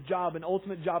is a job, an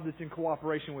ultimate job that's in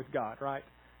cooperation with God, right?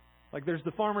 Like there's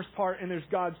the farmer's part and there's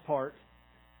God's part.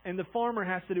 And the farmer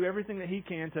has to do everything that he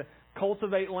can to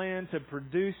cultivate land, to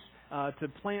produce, to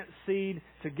plant seed,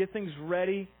 to get things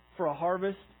ready for a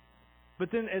harvest. But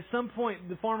then at some point,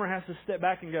 the farmer has to step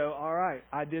back and go, all right,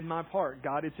 I did my part.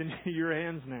 God, it's in your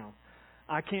hands now.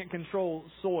 I can't control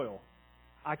soil.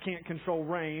 I can't control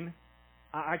rain.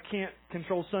 I can't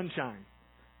control sunshine.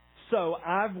 So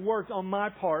I've worked on my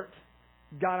part.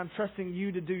 God, I'm trusting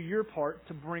you to do your part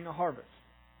to bring a harvest.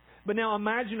 But now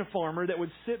imagine a farmer that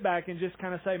would sit back and just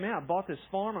kind of say, man, I bought this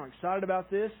farm. I'm excited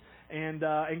about this. And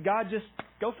God, just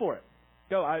go for it.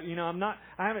 Go. I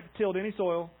haven't tilled any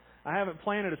soil. I haven't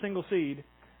planted a single seed.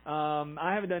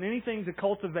 I haven't done anything to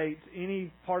cultivate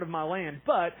any part of my land.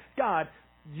 But, God,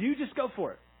 you just go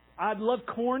for it. I'd love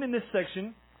corn in this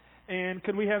section. And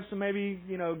could we have some maybe,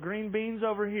 green beans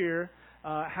over here?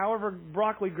 However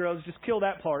broccoli grows, just kill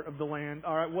that part of the land.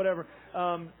 All right, whatever.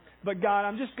 But, God,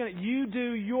 I'm just going to, you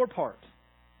do your part.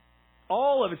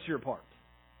 All of it's your part.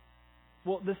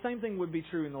 Well, the same thing would be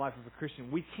true in the life of a Christian.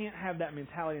 We can't have that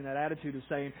mentality and that attitude of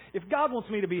saying, if God wants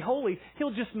me to be holy, He'll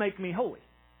just make me holy.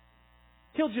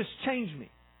 He'll just change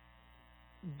me.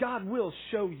 God will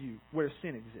show you where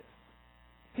sin exists.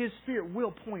 His Spirit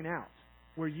will point out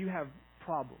where you have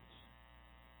problems.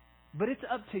 But it's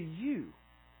up to you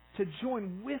to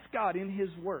join with God in His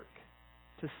work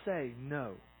to say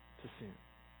no to sin,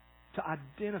 to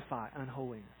identify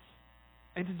unholiness,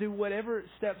 and to do whatever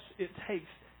steps it takes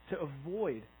to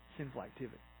avoid sinful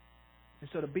activity. And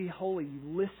so to be holy, you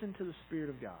listen to the Spirit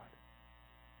of God,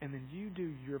 and then you do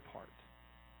your part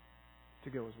to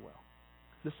go as well.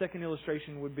 The second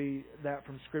illustration would be that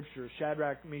from Scripture.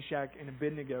 Shadrach, Meshach, and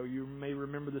Abednego. You may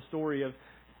remember the story of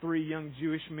 3 young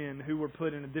Jewish men who were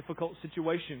put in a difficult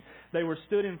situation. They were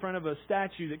stood in front of a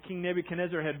statue that King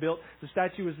Nebuchadnezzar had built. The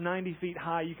statue was 90 feet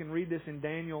high. You can read this in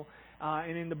Daniel.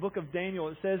 And in the book of Daniel,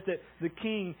 it says that the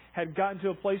king had gotten to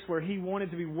a place where he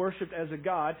wanted to be worshipped as a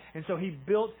god. And so he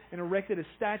built and erected a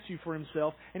statue for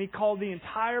himself. And he called the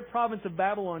entire province of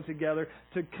Babylon together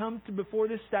to come to before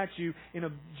this statue in a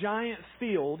giant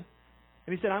field.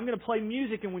 And he said, I'm going to play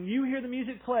music. And when you hear the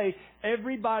music play,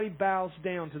 everybody bows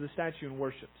down to the statue and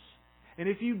worships. And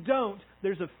if you don't,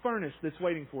 there's a furnace that's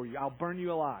waiting for you. I'll burn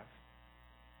you alive.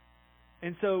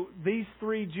 And so these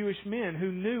 3 Jewish men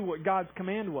who knew what God's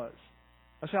command was,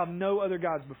 I shall have no other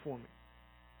gods before me.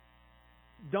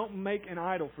 Don't make an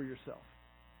idol for yourself.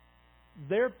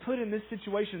 They're put in this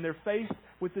situation. They're faced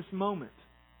with this moment.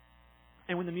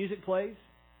 And when the music plays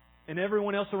and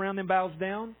everyone else around them bows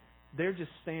down, they're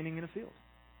just standing in a field.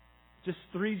 Just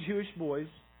 3 Jewish boys,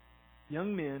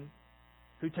 young men,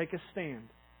 who take a stand.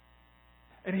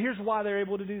 And here's why they're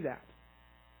able to do that.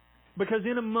 Because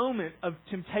in a moment of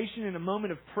temptation, in a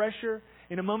moment of pressure,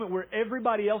 in a moment where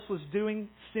everybody else was doing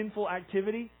sinful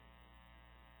activity,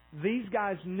 These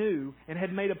guys knew and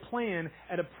had made a plan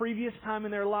at a previous time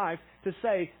in their life to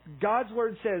say, God's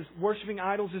Word says worshiping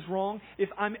idols is wrong. If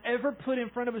I'm ever put in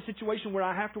front of a situation where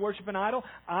I have to worship an idol,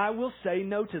 I will say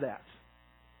no to that.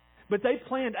 But they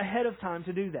planned ahead of time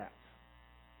to do that.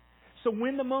 So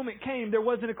when the moment came, there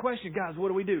wasn't a question, guys, what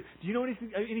do we do? Do you know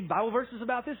any Bible verses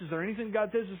about this? Is there anything God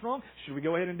says is wrong? Should we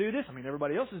go ahead and do this? I mean,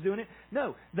 everybody else is doing it.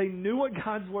 No, they knew what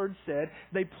God's Word said.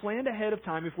 They planned ahead of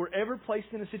time. If we're ever placed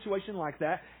in a situation like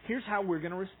that, here's how we're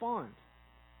going to respond.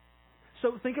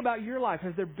 So think about your life.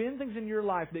 Has there been things in your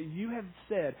life that you have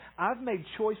said, I've made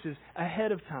choices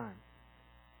ahead of time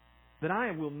that I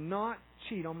will not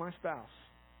cheat on my spouse,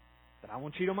 that I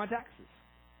won't cheat on my taxes,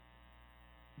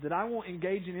 that I won't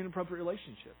engage in inappropriate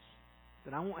relationships,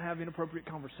 that I won't have inappropriate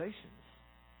conversations,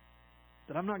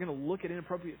 that I'm not going to look at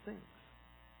inappropriate things.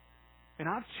 And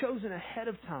I've chosen ahead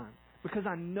of time because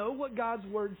I know what God's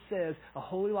Word says a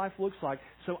holy life looks like,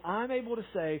 so I'm able to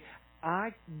say, I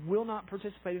will not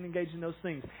participate and engage in those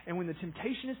things. And when the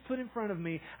temptation is put in front of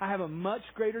me, I have a much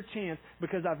greater chance,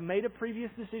 because I've made a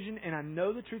previous decision and I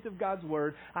know the truth of God's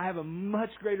Word, I have a much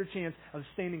greater chance of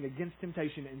standing against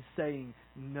temptation and saying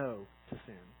no to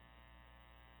sin.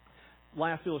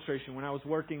 Last illustration, when I was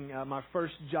working my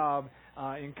first job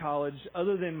in college,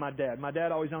 other than my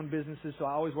dad always owned businesses, so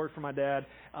I always worked for my dad.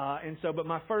 But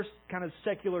my first kind of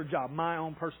secular job, my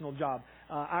own personal job,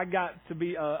 I got to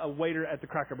be a waiter at the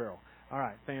Cracker Barrel. All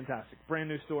right, fantastic. Brand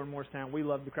new store in Morristown. We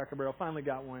love the Cracker Barrel. Finally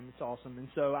got one. It's awesome. And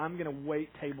so I'm going to wait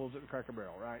tables at the Cracker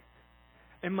Barrel, right?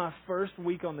 In my first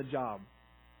week on the job,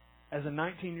 as a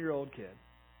 19-year-old kid,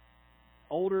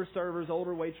 older servers,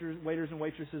 older waiters and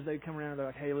waitresses, they'd come around and they're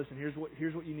like, hey, listen, here's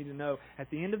what you need to know. At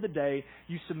the end of the day,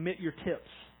 you submit your tips,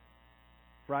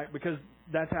 right? Because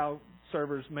that's how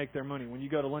servers make their money. When you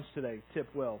go to lunch today, tip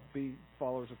well. Be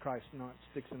followers of Christ, not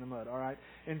sticks in the mud, all right?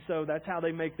 And so that's how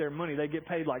they make their money. They get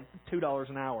paid like $2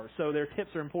 an hour. So their tips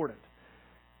are important.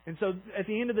 And so at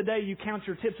the end of the day, you count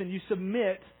your tips and you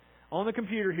submit on the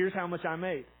computer, here's how much I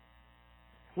made.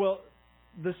 Well,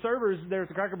 the servers there at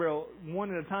the Cracker Barrel,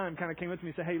 one at a time, kind of came up to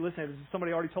me and said, hey, listen, has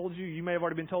somebody already told you? You may have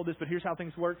already been told this, but here's how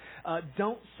things work.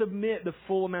 Don't submit the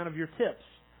full amount of your tips.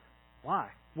 Why?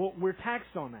 Well, we're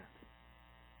taxed on that.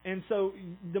 And so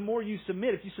the more you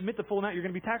submit, if you submit the full amount, you're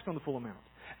going to be taxed on the full amount.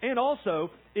 And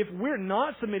also, if we're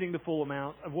not submitting the full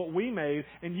amount of what we made,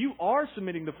 and you are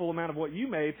submitting the full amount of what you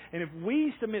made, and if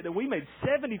we submit that we made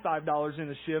 $75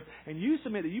 in a shift, and you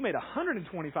submit that you made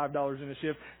 $125 in a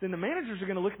shift, then the managers are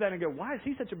going to look at that and go, why is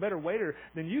he such a better waiter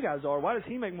than you guys are? Why does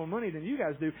he make more money than you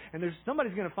guys do? And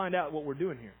somebody's going to find out what we're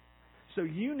doing here. So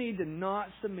you need to not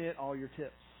submit all your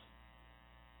tips.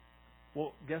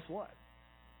 Well, guess what?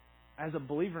 As a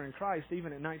believer in Christ,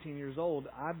 even at 19 years old,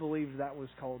 I believed that was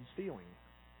called stealing.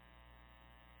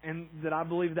 And that I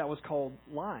believed that was called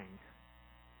lying.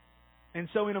 And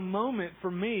so in a moment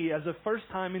for me, as a first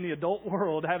time in the adult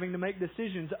world, having to make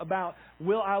decisions about,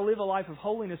 will I live a life of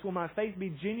holiness? Will my faith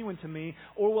be genuine to me?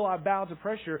 Or will I bow to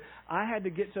pressure? I had to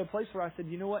get to a place where I said,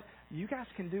 you know what? You guys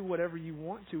can do whatever you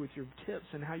want to with your tips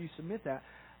and how you submit that.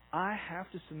 I have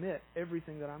to submit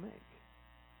everything that I make.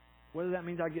 Whether that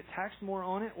means I get taxed more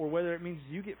on it or whether it means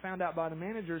you get found out by the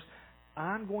managers,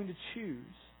 I'm going to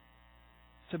choose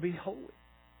to be holy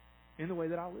in the way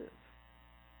that I live.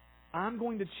 I'm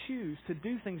going to choose to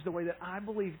do things the way that I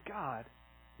believe God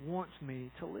wants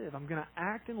me to live. I'm going to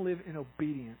act and live in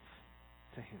obedience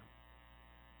to Him.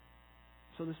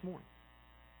 So this morning,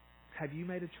 have you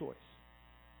made a choice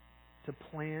to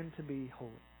plan to be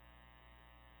holy?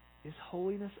 Is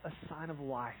holiness a sign of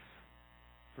life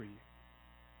for you?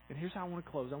 And here's how I want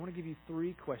to close. I want to give you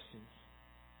 3 questions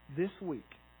this week.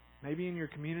 Maybe in your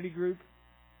community group,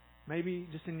 maybe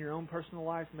just in your own personal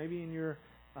life, maybe in your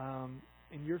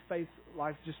faith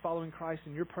life, just following Christ,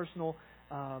 in your personal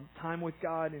time with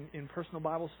God, in personal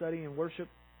Bible study and worship.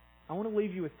 I want to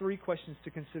leave you with 3 questions to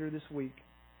consider this week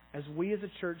as we as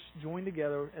a church join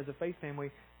together as a faith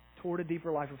family toward a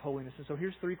deeper life of holiness. And so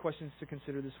here's 3 questions to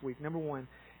consider this week. Number 1,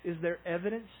 is there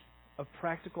evidence of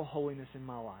practical holiness in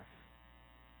my life?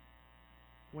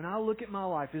 When I look at my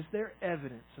life, is there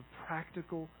evidence of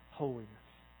practical holiness?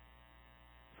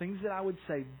 Things that I would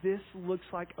say, this looks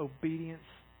like obedience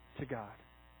to God.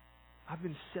 I've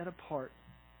been set apart.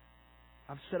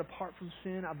 I'm set apart from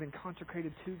sin. I've been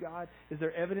consecrated to God. Is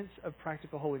there evidence of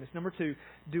practical holiness? Number 2,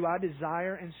 do I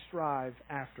desire and strive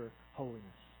after holiness?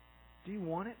 Do you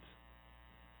want it?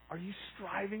 Are you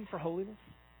striving for holiness?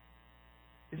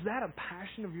 Is that a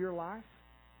passion of your life?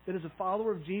 That as a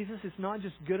follower of Jesus, it's not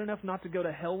just good enough not to go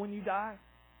to hell when you die,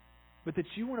 but that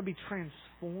you want to be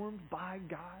transformed by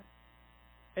God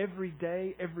every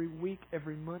day, every week,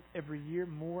 every month, every year,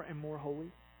 more and more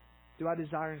holy? Do I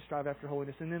desire and strive after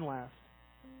holiness? And then last,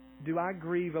 do I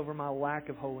grieve over my lack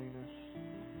of holiness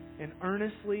and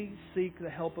earnestly seek the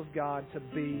help of God to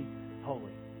be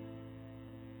holy?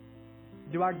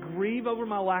 Do I grieve over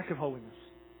my lack of holiness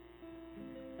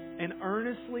and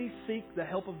earnestly seek the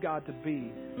help of God to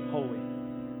be holy?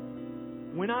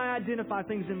 When I identify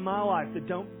things in my life that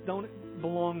don't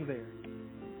belong there,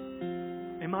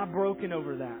 am I broken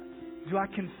over that? Do I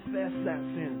confess that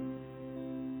sin?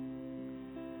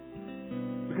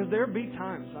 Because there be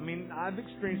times, I've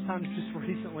experienced times just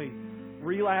recently,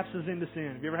 relapses into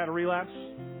sin. Have you ever had a relapse?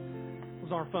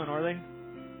 Those aren't fun, are they?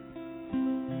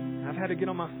 I've had to get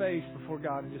on my face before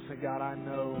God and just say, God, I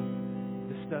know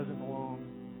this doesn't belong.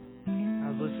 I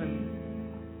was listening.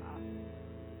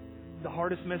 The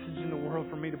hardest message in the world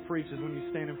for me to preach is when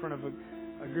you stand in front of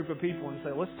a group of people and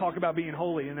say, let's talk about being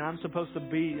holy, and I'm supposed to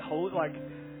be holy. Like,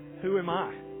 who am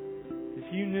I?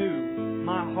 If you knew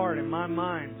my heart and my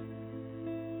mind,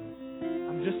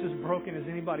 I'm just as broken as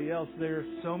anybody else. There are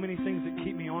so many things that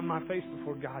keep me on my face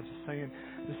before God, just saying,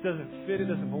 this doesn't fit, it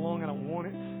doesn't belong, I don't want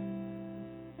it.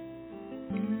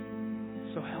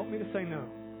 So help me to say no.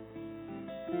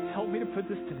 Help me to put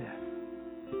this to death.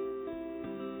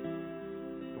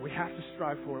 But we have to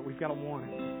strive for it. We've got to want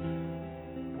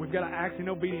it. We've got to act in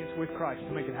obedience with Christ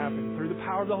to make it happen. Through the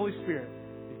power of the Holy Spirit,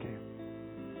 it can.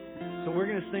 So we're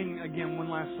going to sing again one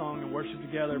last song and worship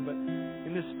together. But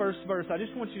in this first verse, I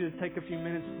just want you to take a few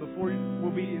minutes before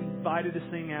we'll be invited to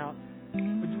sing out.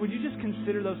 Would you just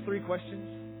consider those three questions?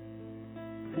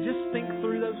 And just think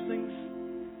through those things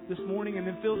this morning, and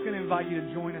then Phil's going to invite you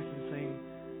to join us and sing.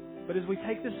 But as we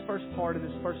take this first part of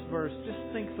this first verse, just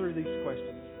think through these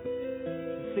questions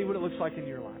and see what it looks like in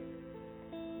your life.